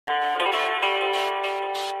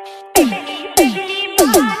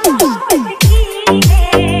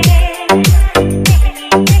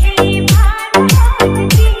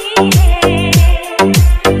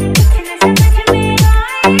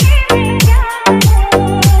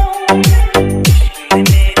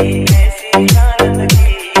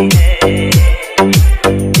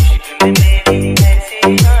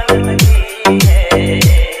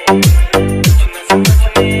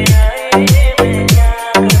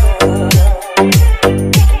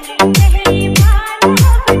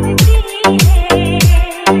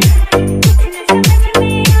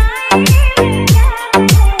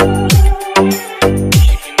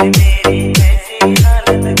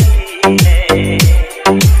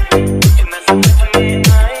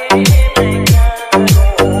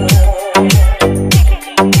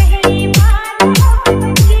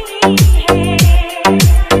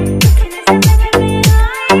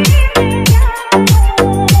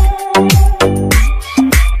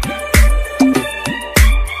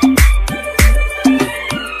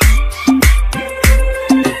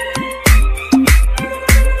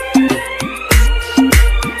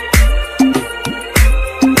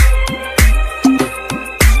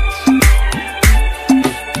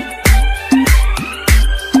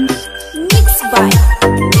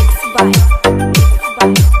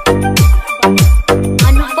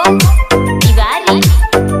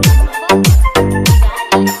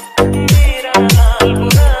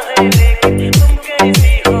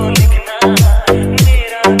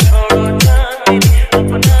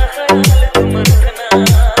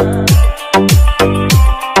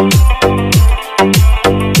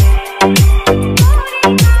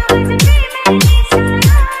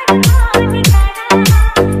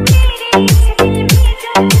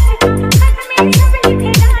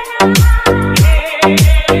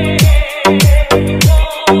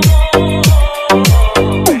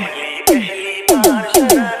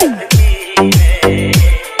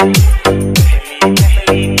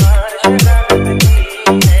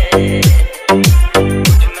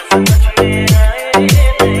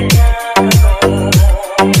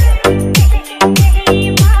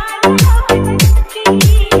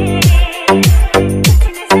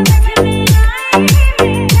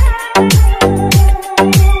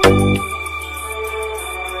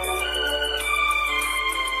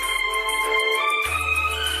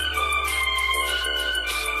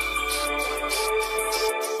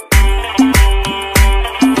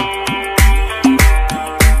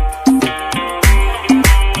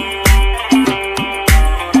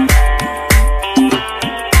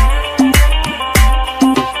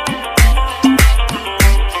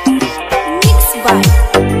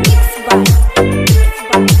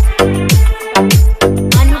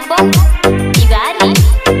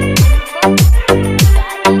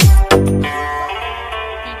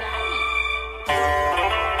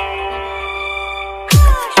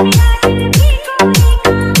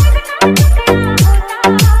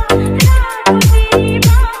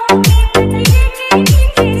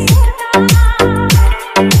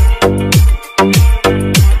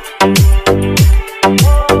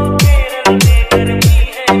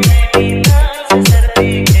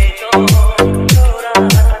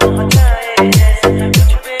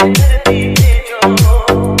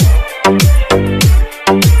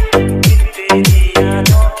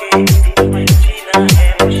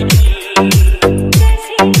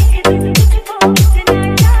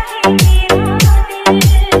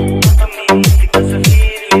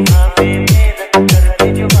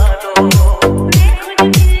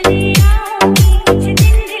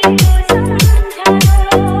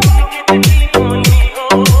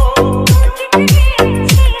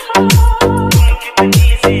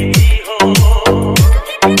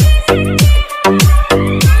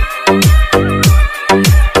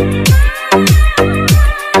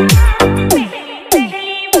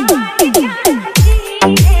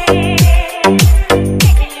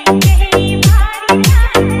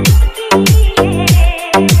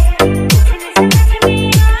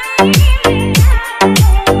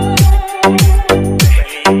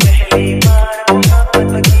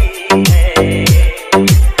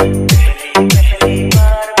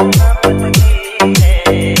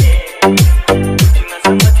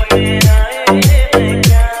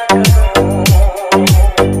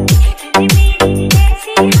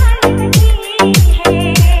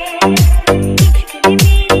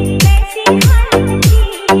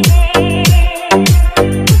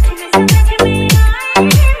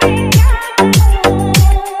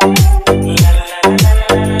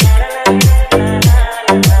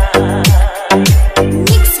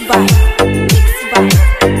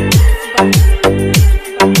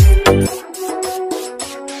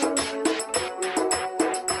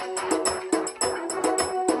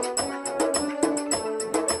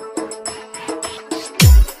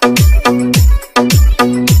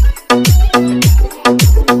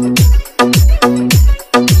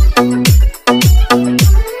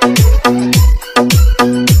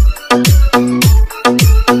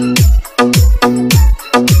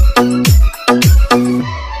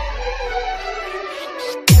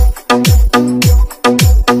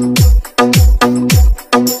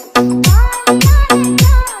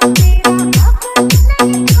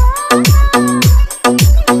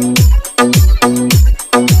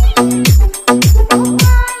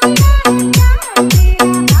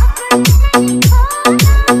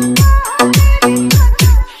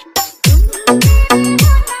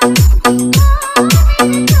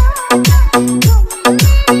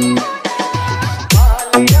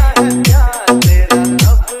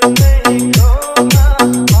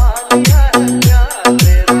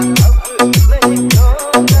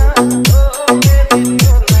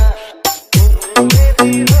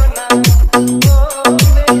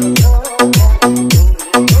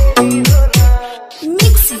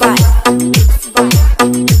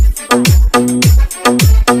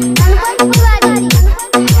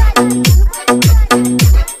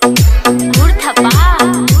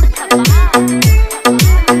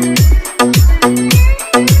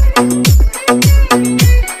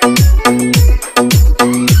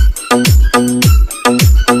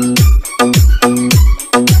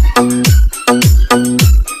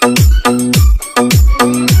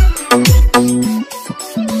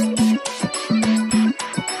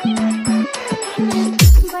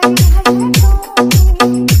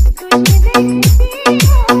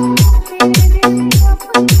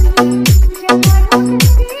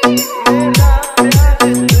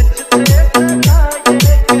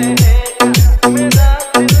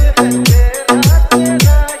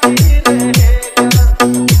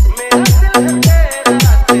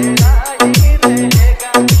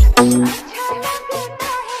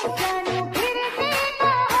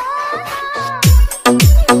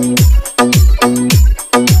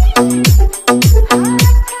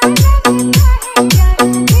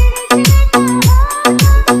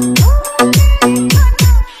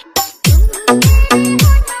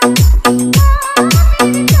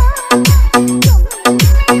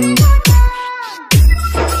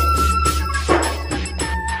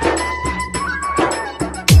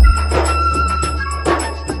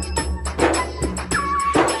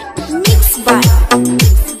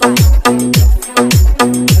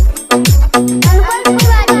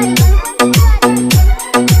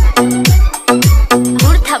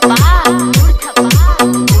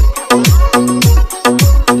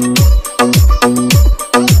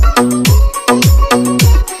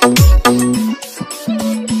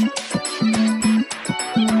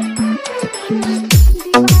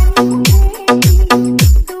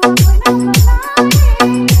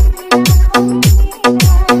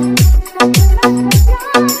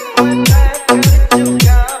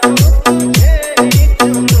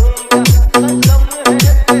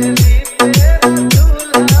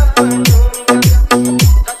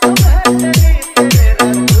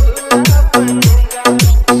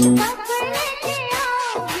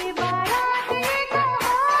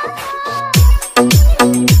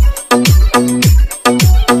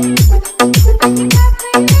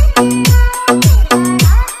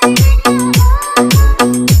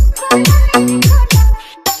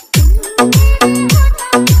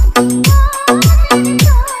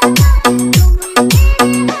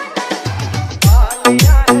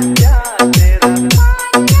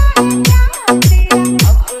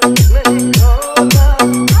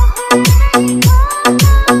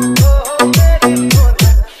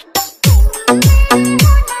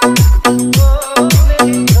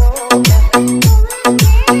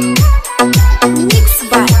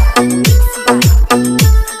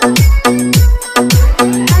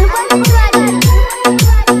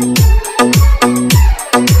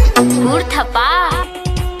थप्पा।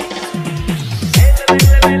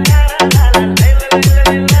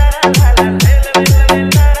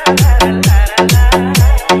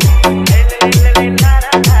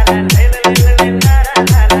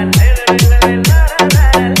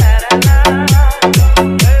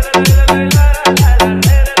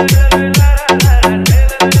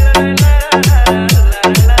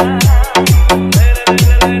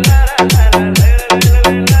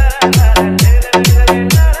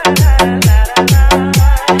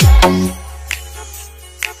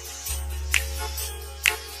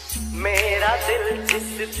 मेरा दिल जिस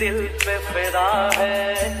दिल पे फिदा है,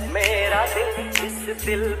 मेरा दिल जिस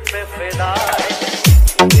दिल पे फिदा है,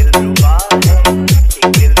 दिल रुबा है, एक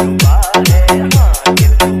दिल रुबा है, हाँ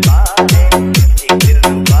दिल रुबा है, एक दिल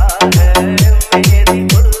रुबा है, मेरी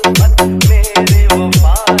उल्फत मेरी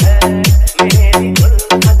वफा है, मेरी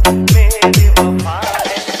उल्फत मेरी वफा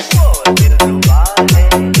है, वो दिल रुबा है,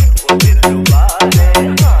 वो दिल रुबा है,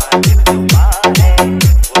 हाँ दिल रुबा है,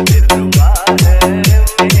 वो दिल रुबा है।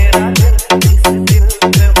 मेरा दिल जिस दिल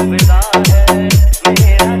पे फिदा है,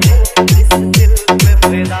 मेरा दिल जिस दिल पे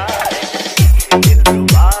फिदा है, एक दिल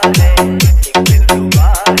रुबा है, एक दिल रुबा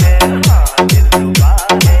है, हाँ दिल रुबा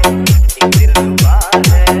है, एक दिल रुबा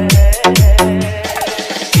है।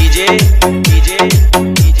 डीजे डीजे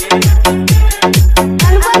डीजे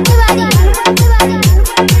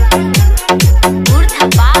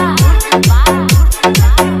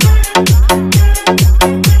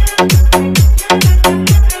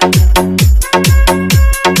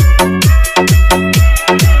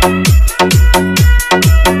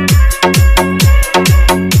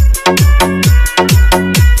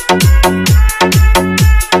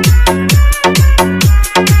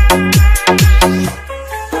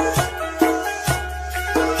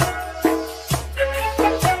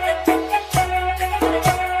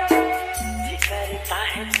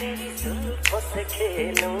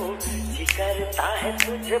खेलूं, जी करता है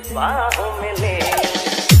तुझे बाहों में ले लूं,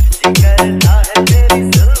 जी करता है तेरी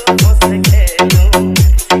जुल्फों से खेलूं,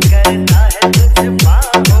 जी करता है तुझे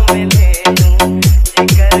बाहों में ले लूं, जी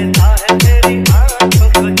करता है तेरी आंखों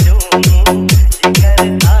को चूमूं, जी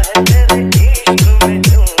करता है तेरे इश्क में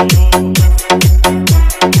झूमूं।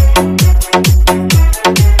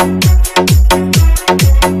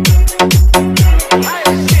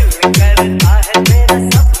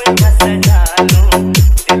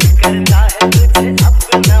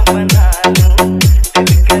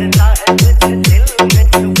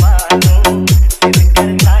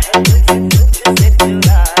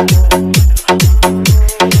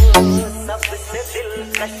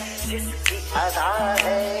 जिसकी अदा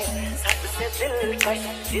है, सबसे दिलकश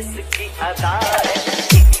जिसकी अदा है,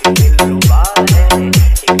 एक दिल रुबा है,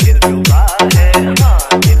 एक दिल रुबा है, हाँ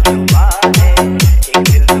दिल रुबा है, एक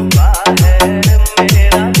दिल रुबा है।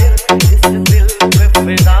 मेरा दिल जिस दिल पे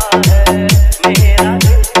फिदा है, मेरा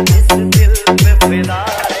दिल जिस दिल पे फिदा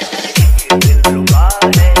है, एक दिल रुबा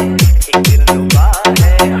है, एक दिल रुबा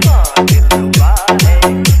है, हाँ दिल रुबा है,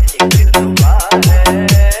 एक दिल रुबा है।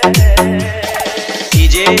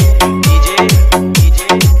 डीजे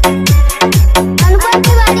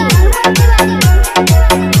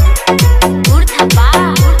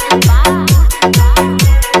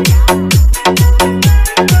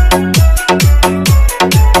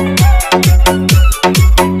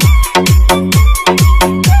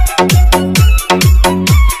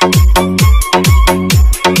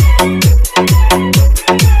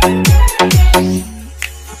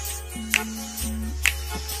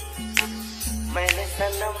मैंने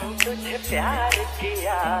सनम तुझे प्यार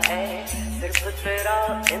किया है, सिर्फ तेरा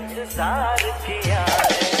इंतजार किया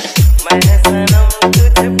है, मैंने सनम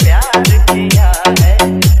तुझे प्यार किया है,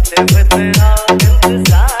 सिर्फ तेरा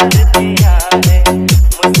इंतजार किया है,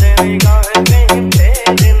 मुझसे निगाहें कहीं फेर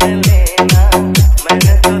न लेना,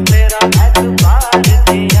 मैंने तो तेरा एतबार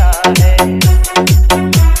किया है।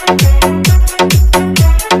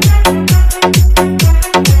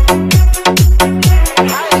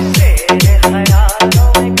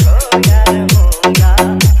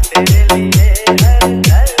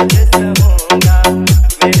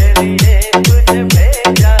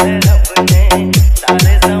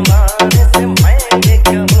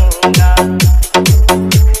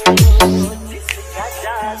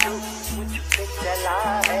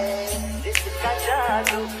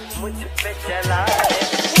 मुझ पे चला है,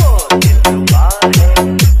 वो दिल रुबा है,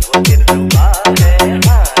 वो दिल रुबा है,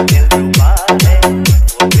 हाँ दिल रुबा है,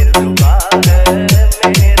 वो दिल रुबा है।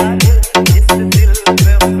 मेरा दिल जिस दिल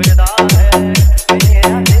पे फिदा है,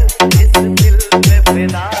 मेरा दिल जिस दिल पे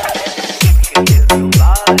फिदा है, एक दिल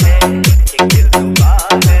रुबा है, एक दिल रुबा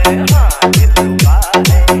है, हाँ दिल रुबा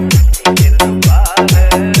है, एक दिल रुबा है।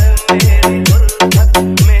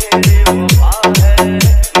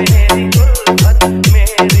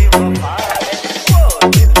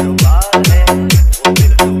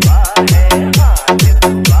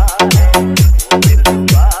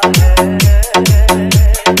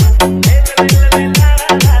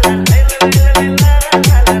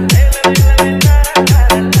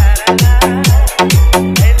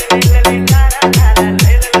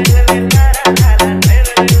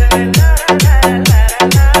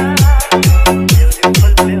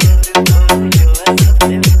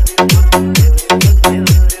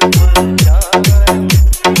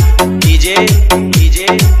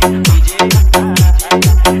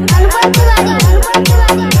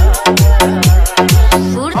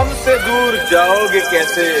 दूर जाओगे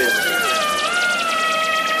कैसे,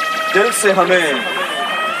 दिल से हमें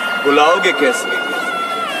बुलाओगे कैसे।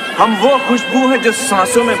 हम वो खुशबू हैं जो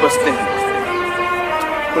सांसों में बसते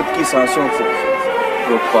हैं, खुद की सांसों को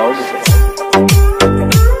रोक पाओगे कैसे।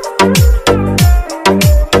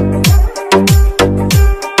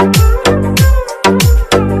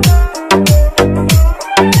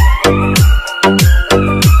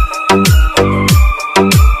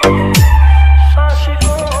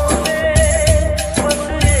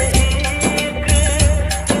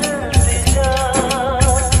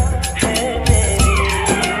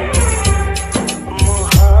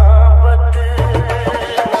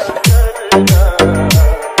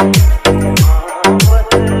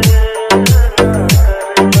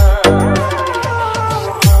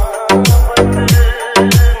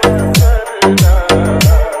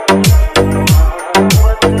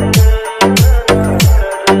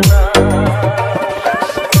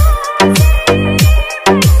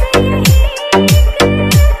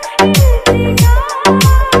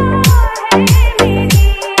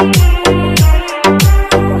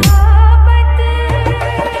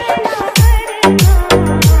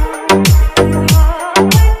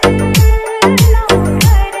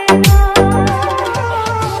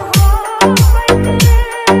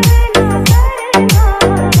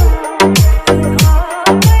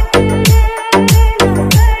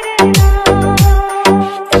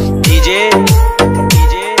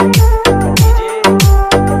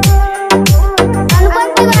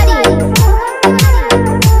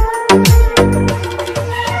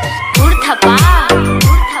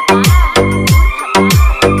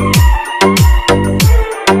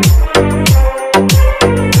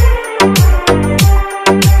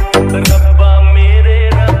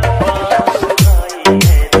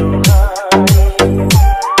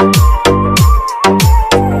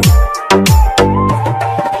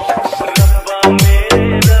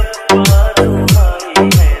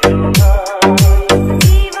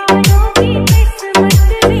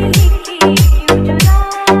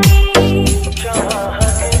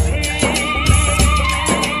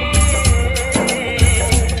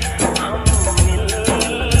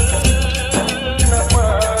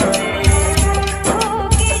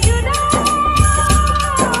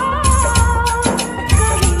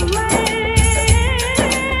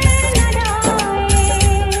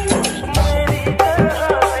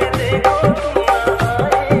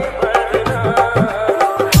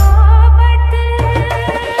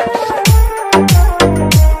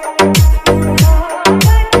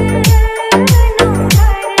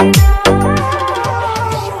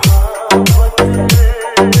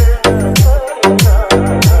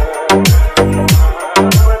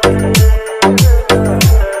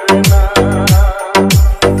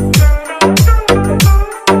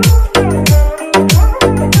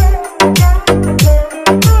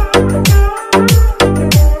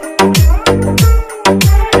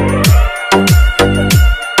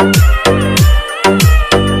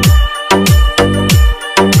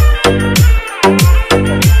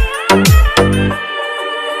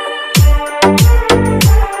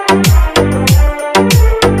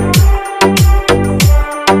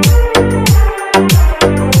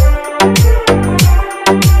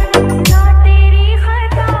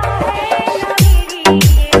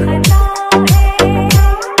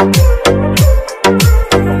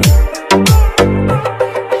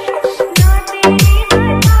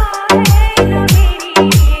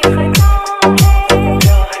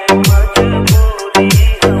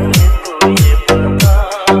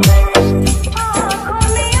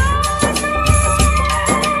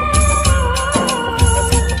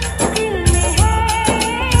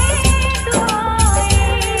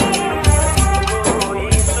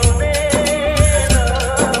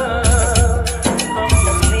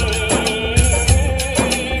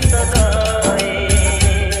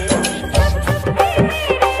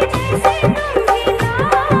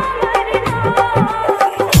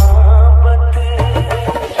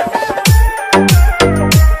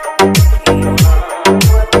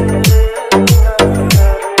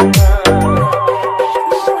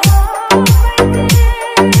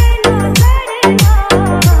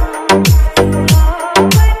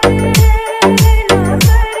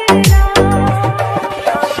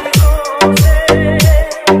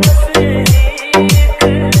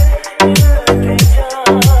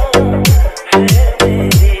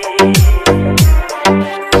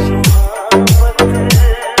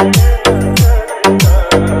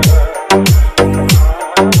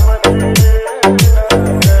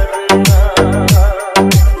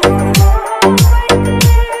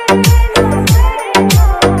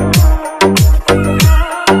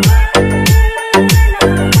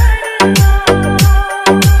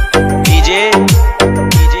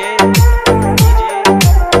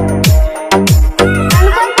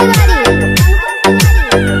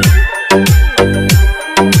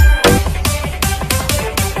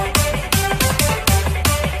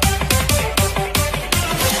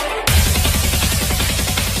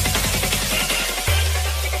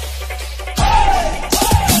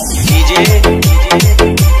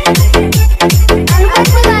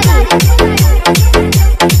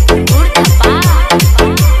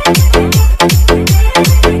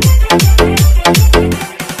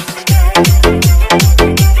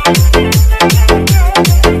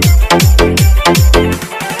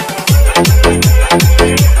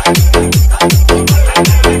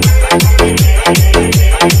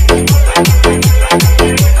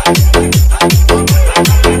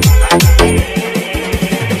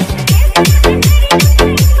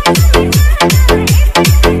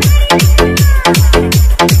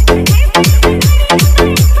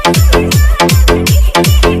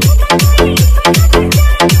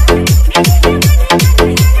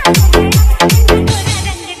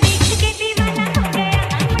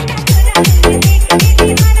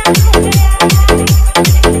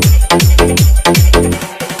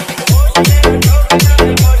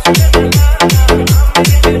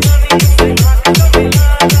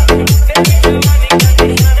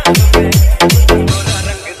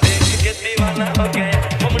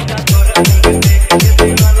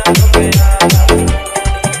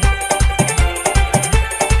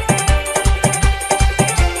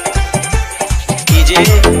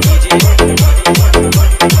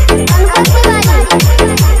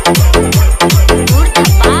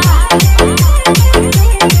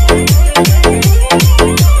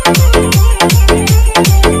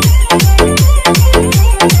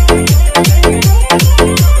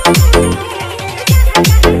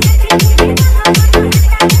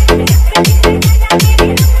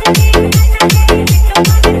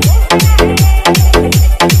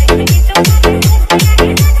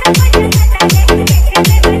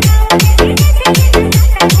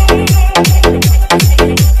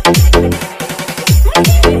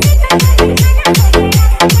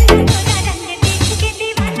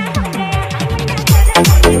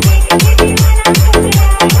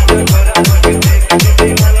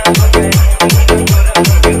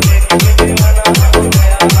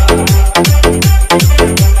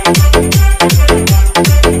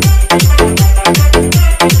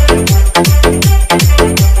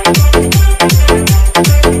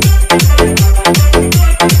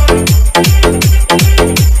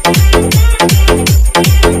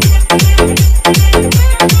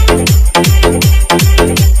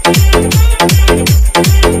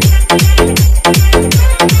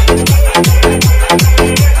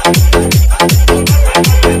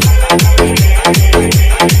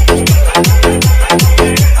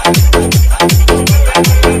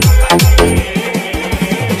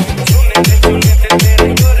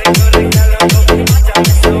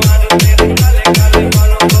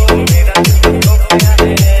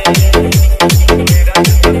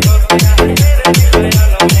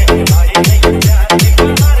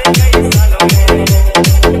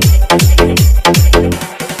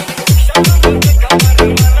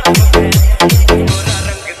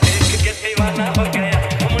 शादी वाला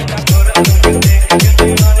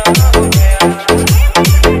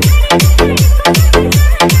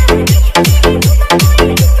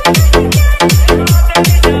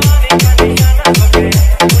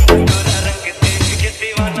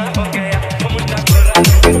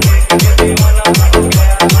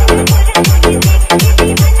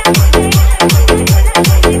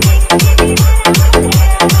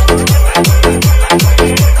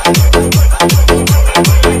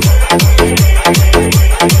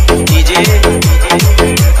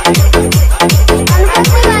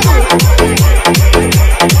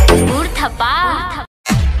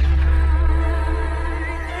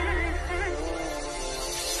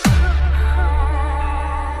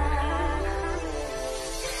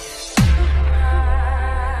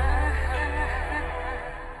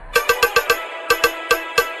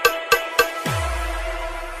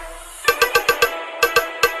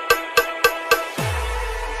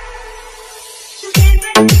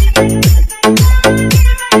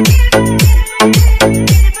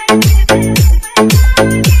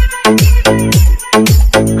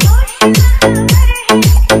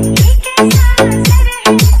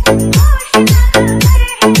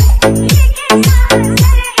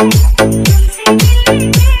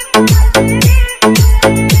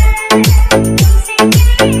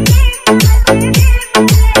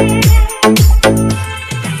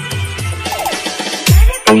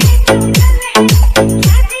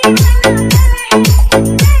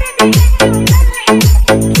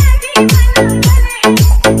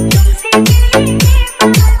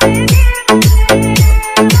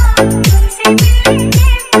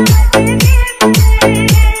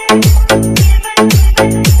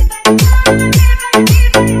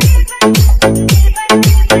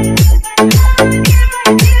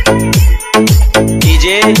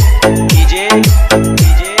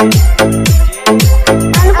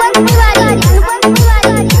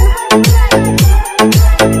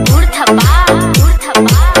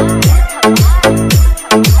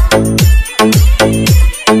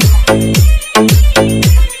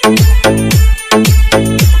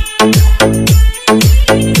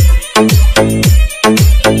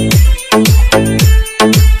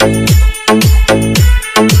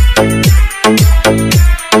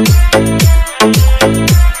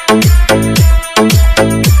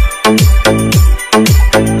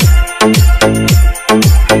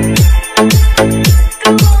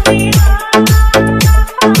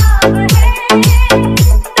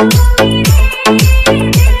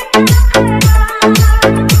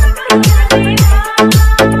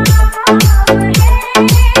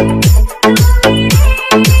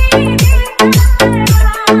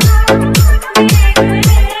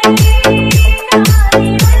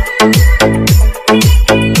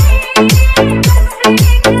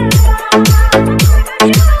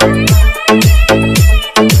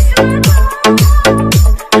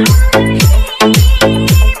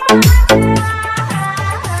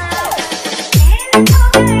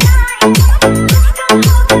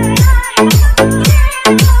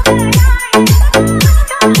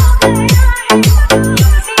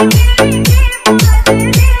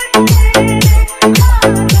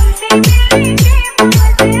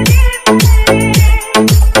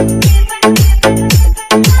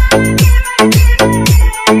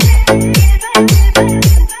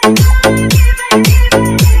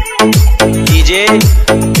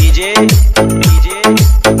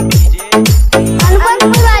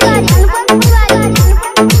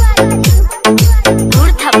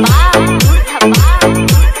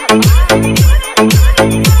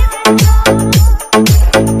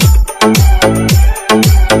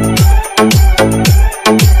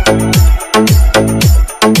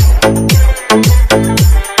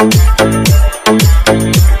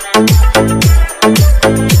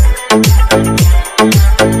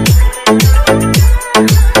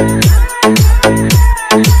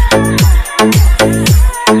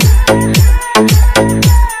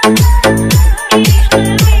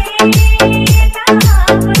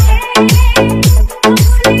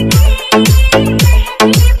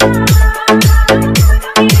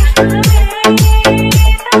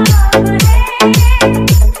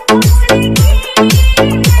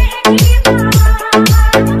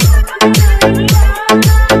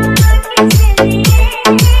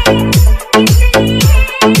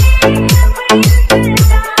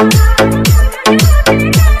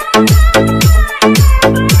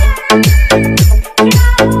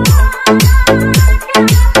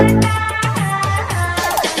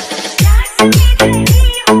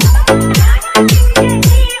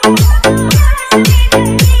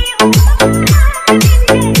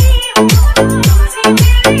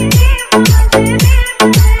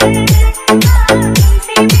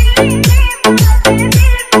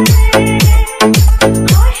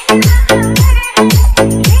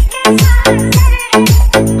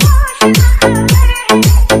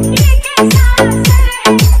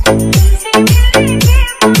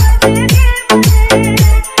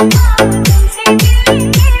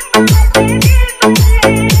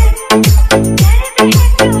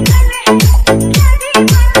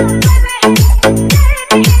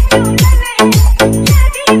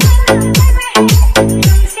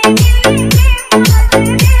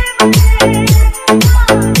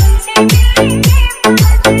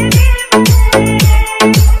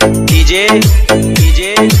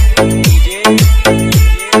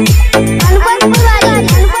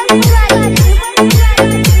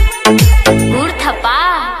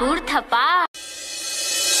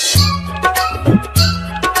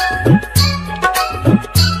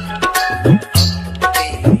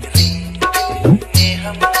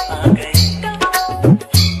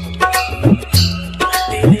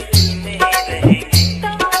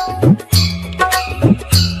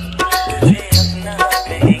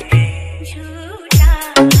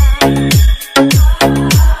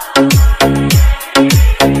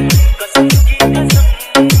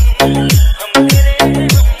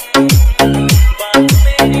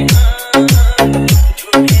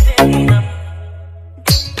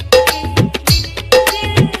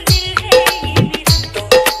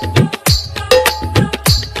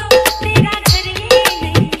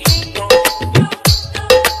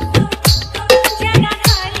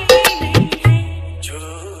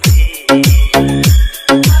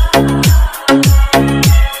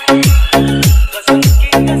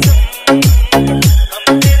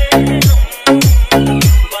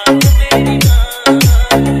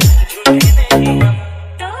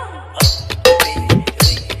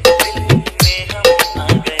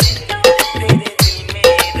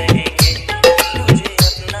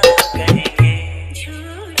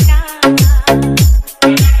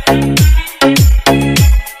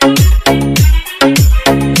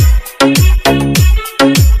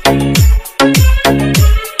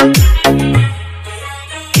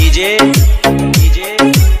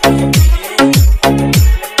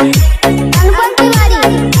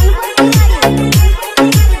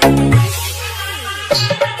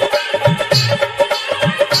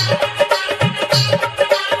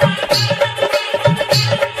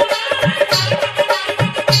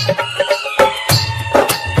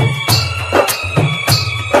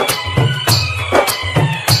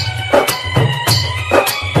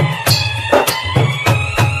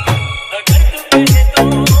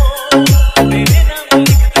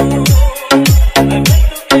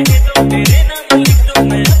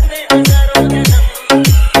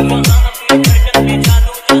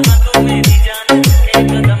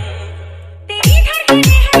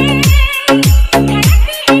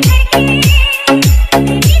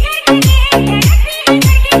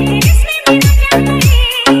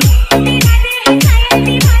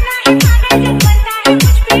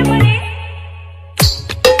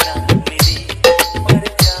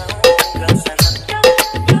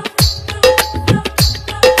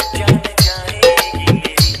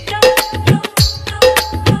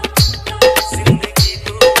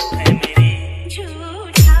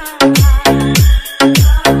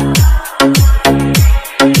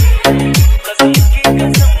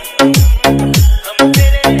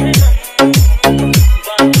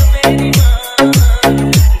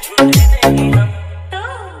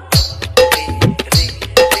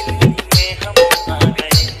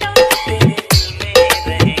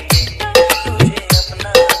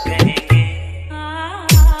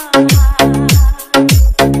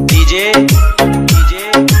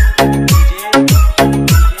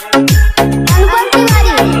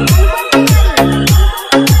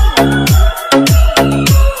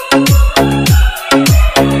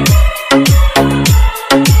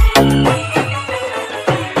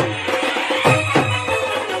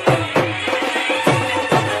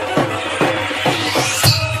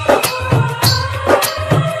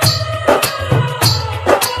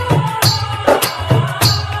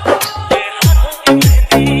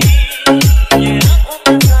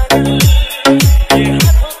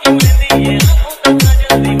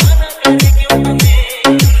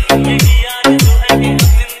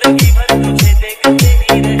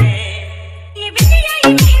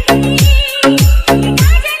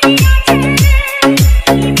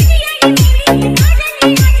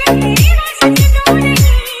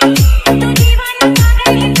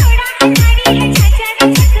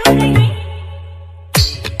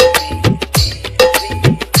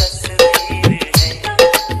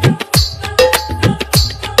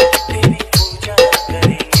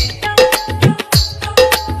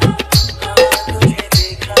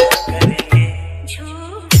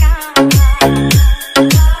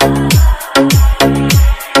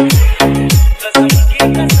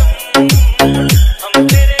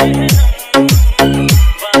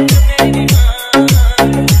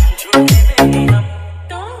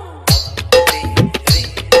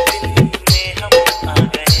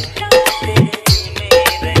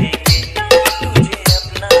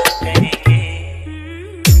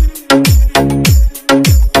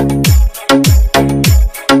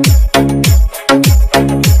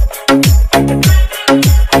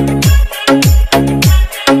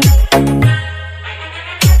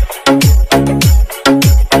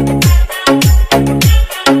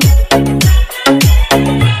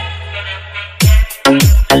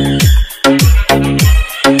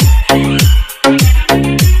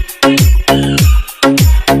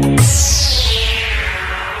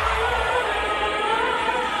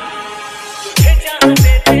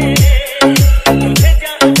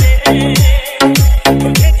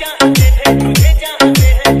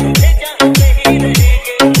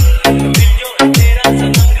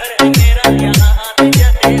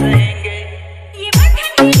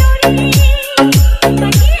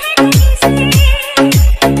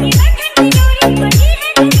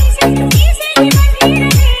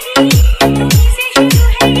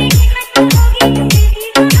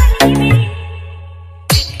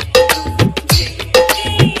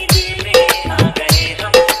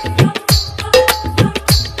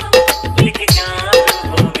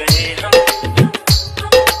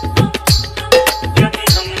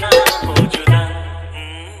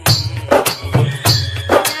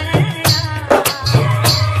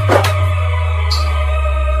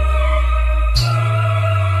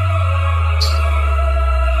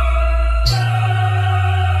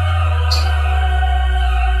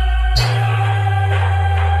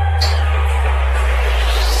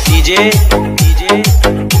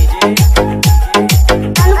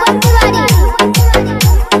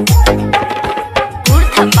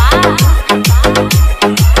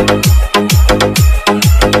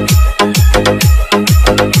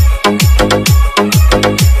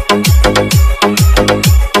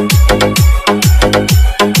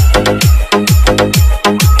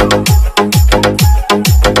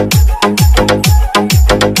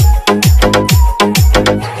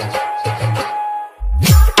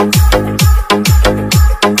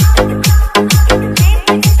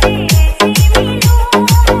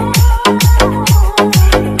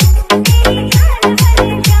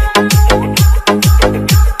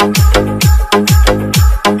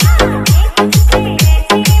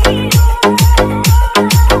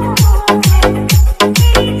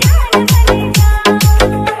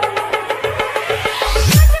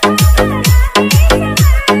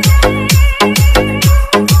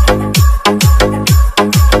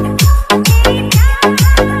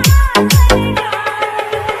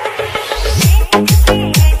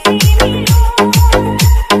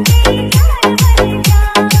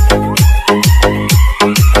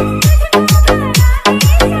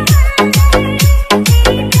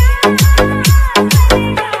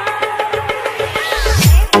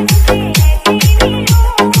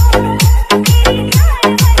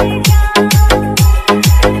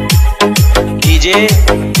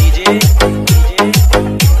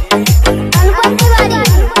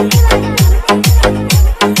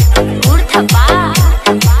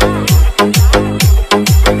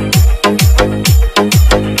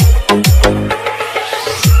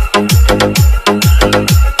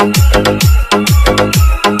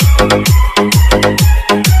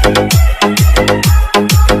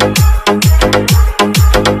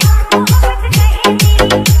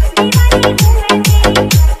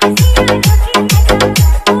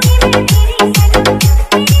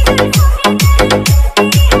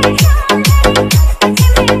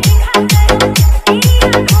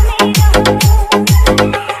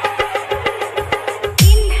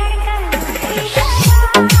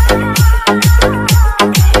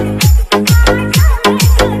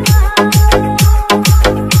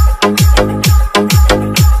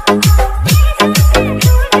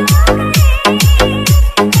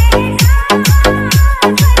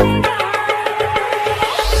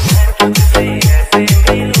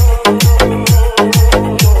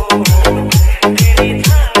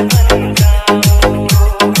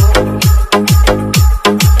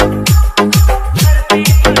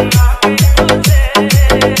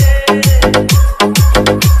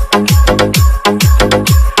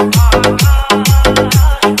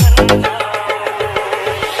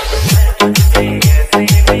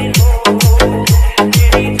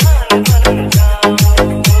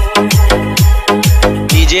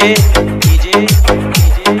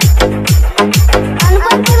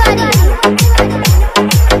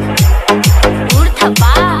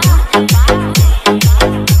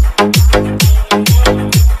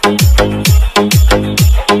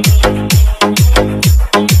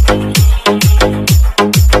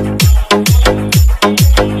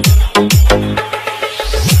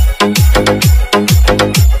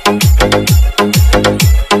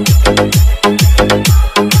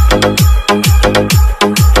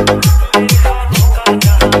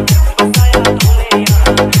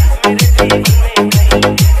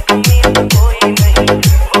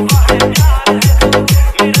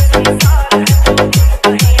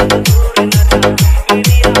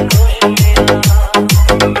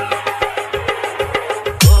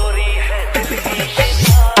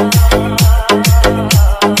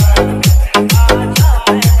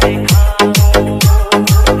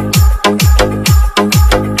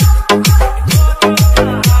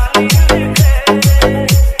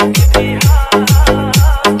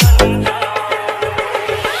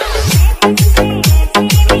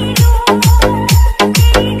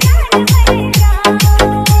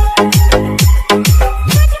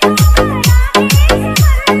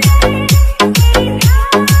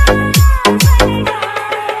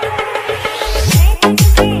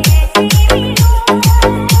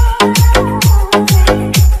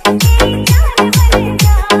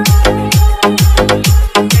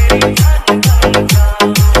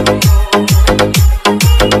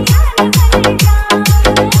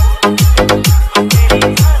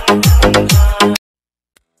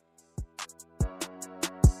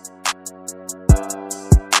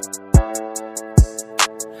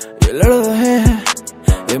ये लड़ रहे हैं,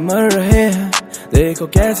 ये मर रहे हैं, देखो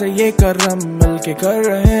कैसे ये कर्म मिलके कर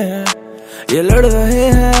रहे हैं। ये लड़ रहे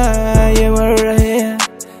हैं, ये मर रहे हैं,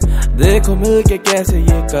 देखो मिलके कैसे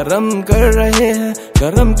ये करम कर रहे हैं।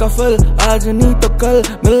 करम का फल आज नहीं तो कल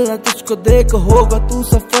मिलना तुझको, देख होगा तू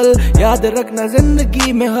सफल। याद रखना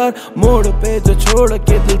जिंदगी में हर मोड़ पे जो छोड़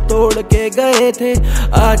के दिल तोड़ के गए थे,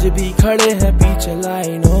 आज भी खड़े हैं पीछे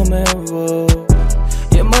लाइनों में वो।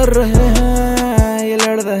 ये मर रहे हैं, ये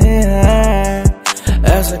लड़ रहे हैं,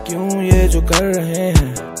 ऐसा क्यों ये जो कर रहे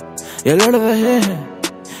हैं। ये लड़ रहे हैं,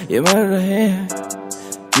 ये मर रहे हैं,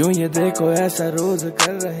 क्यों ये देखो ऐसा रोज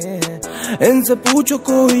कर रहे हैं। इनसे पूछो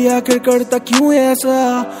कोई आखिर करता क्यों ऐसा,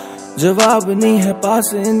 जवाब नहीं है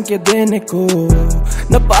पास इनके देने को।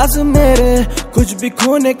 न पास मेरे कुछ भी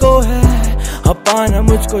खोने को है, अब पाना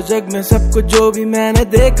मुझको जग में सब कुछ जो भी मैंने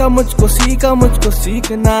देखा। मुझको सीखा, मुझको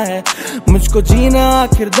सीखना है, मुझको जीना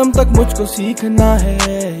आखिर दम तक मुझको सीखना है।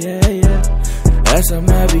 ऐसा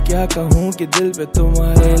मैं भी क्या कहूँ कि दिल पे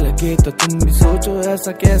तुम्हारे लगे, तो तुम भी सोचो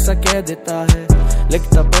ऐसा कैसा कह देता है।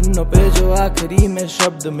 लिखता पन्नों पे जो आखिरी में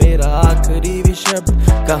शब्द, मेरा आखिरी भी शब्द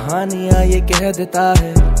कहानियां ये कह देता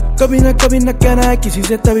है। कभी न कहना है किसी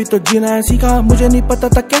से, तभी तो जीना है सीखा। मुझे नहीं पता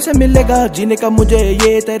था कैसे मिलेगा जीने का मुझे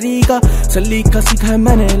ये तरीका, सलीका सीखा है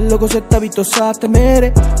मैंने लोगों से, तभी तो साथ मेरे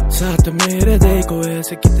देखो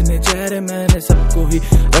ऐसे कितने चेहरे मैंने सबको ही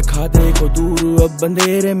रखा, देखो दूर अब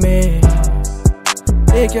अंधेरे में।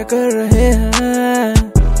 ये क्या कर रहे हैं,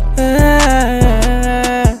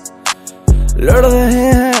 लड़ रहे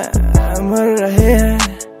हैं, मर रहे हैं,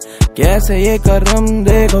 कैसे ये करम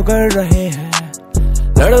देखो कर रहे हैं।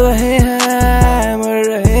 लड़ रहे हैं, मर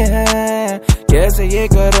रहे हैं, कैसे ये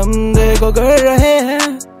करम देखो कर रहे हैं।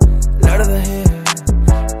 लड़ रहे हैं,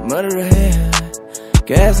 मर रहे हैं,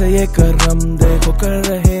 कैसे ये करम देखो कर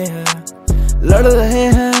रहे हैं। लड़ रहे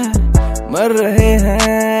हैं, मर रहे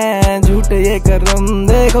हैं, झूठे ये करम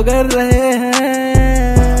देखो कर रहे हैं।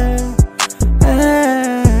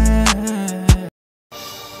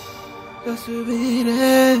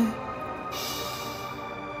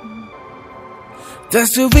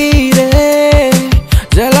 तस्वीरें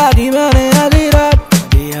जला दी मैंने आधी रात,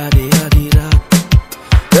 आधी रात।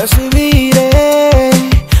 तस्वीरें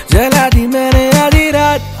जला दी मैंने आधी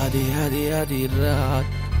रात, आधी रात।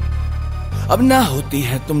 अब ना होती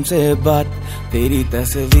है तुमसे बात, तेरी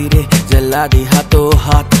तस्वीरें जला दी हाथों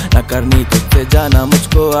हाथ। न करनी तुझसे जाना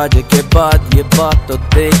मुझको आज के बाद, ये बात तो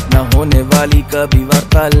देख न होने वाली कभी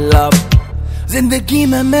वार्तालाप। जिंदगी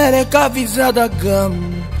में मेरे काफी ज्यादा गम,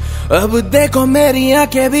 अब देखो मेरी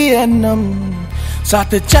आंखें भी है नम।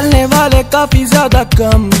 साथ चलने वाले काफी ज्यादा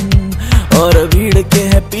कम, और भीड़ के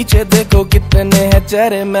है पीछे देखो कितने हैं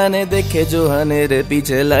चेहरे मैंने देखे जो हनेरे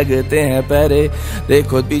पीछे लगते हैं पैरे।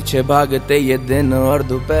 देखो पीछे भागते ये दिन और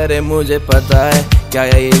दोपहरे, मुझे पता है क्या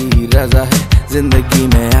यही रजा है जिंदगी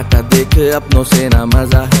में। आता देख अपनों से ना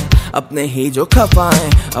मजा है, अपने ही जो खफाए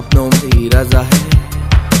अपनों से ही रजा है,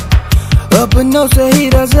 अपनों से ही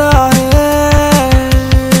रजा है।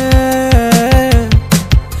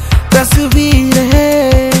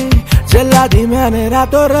 तस्वीरें जला दी मैंने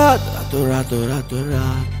रातों रात, रात।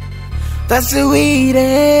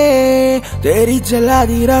 तस्वीरें तेरी जला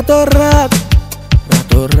दी रातों रात।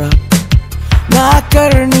 ना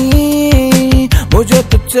करनी मुझे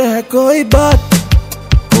तुझसे है कोई बात।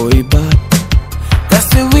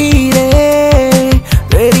 तस्वीरें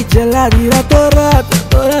तेरी जला दी रातों रात।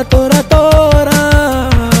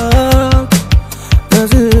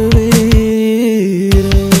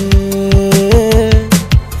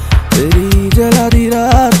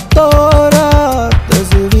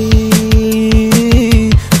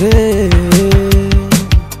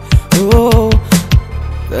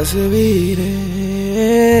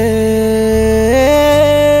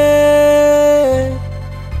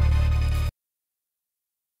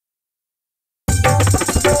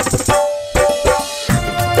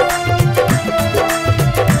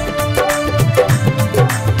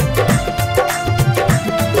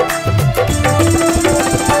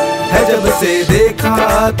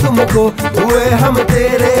 तुमको हुए हम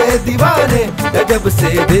तेरे दीवाने, जब से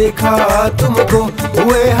देखा तुमको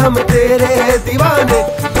हुए हम तेरे दीवाने।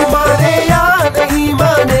 तू माने या नहीं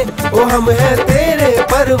माने ओ हम हैं तेरे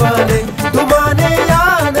परवाने, तू माने या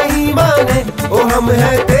नहीं माने ओ हम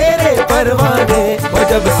हैं तेरे परवाने। और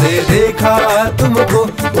जब से देखा तुमको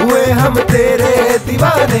हुए हम तेरे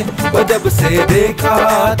दीवाने, और जब से देखा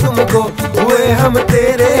तुमको हुए हम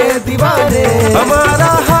तेरे दीवाने।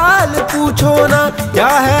 हमारा हाल पूछो ना क्या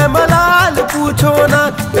है मलाल पूछो ना,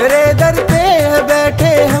 तेरे दर पे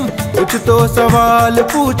बैठे हम कुछ तो सवाल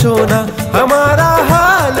पूछो ना। हमारा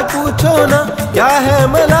हाल पूछो ना क्या है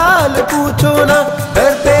मलाल पूछो ना,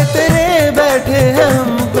 दर पे तेरे बैठे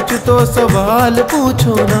हम कुछ तो सवाल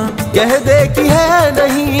पूछो ना। कह दे कि है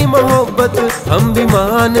नहीं मोहब्बत हम भी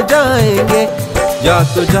मान जाएंगे, या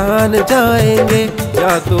तो जान जाएंगे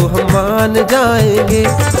या तो हम मान जाएंगे,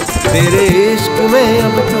 तेरे इश्क में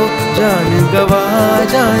अब तो जान गवा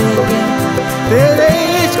जाएंगे, तेरे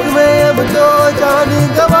इश्क में अब तो जान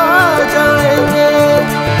गवा जाएंगे।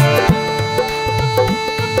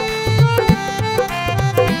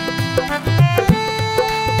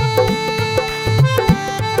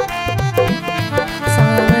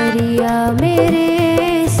 सांवरिया मेरे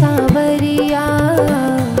सांवरिया,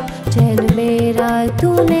 चैन मेरा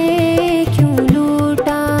तूने क्यों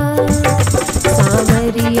लूटा।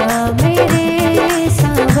 सांवरिया मेरे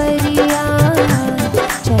सांवरिया,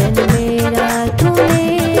 चैन मेरा तूने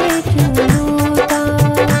क्यों लूटा।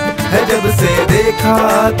 है जब से देखा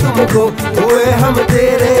तुमको हुए हम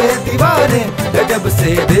तेरे दीवाने, है जब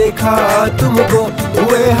से देखा तुमको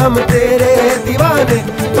हुए हम तेरे दीवाने।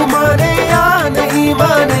 तू माने या नहीं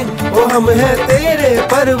माने ओ हम हैं तेरे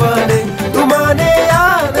परवाने, तू माने या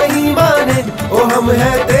नहीं माने ओ हम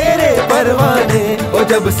हैं तेरे परवाने। ओ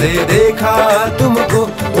जब से देखा तुमको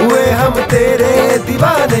हुए हम तेरे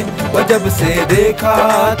दीवाने, ओ जब से देखा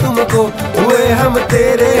तुमको हुए हम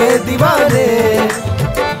तेरे दीवाने।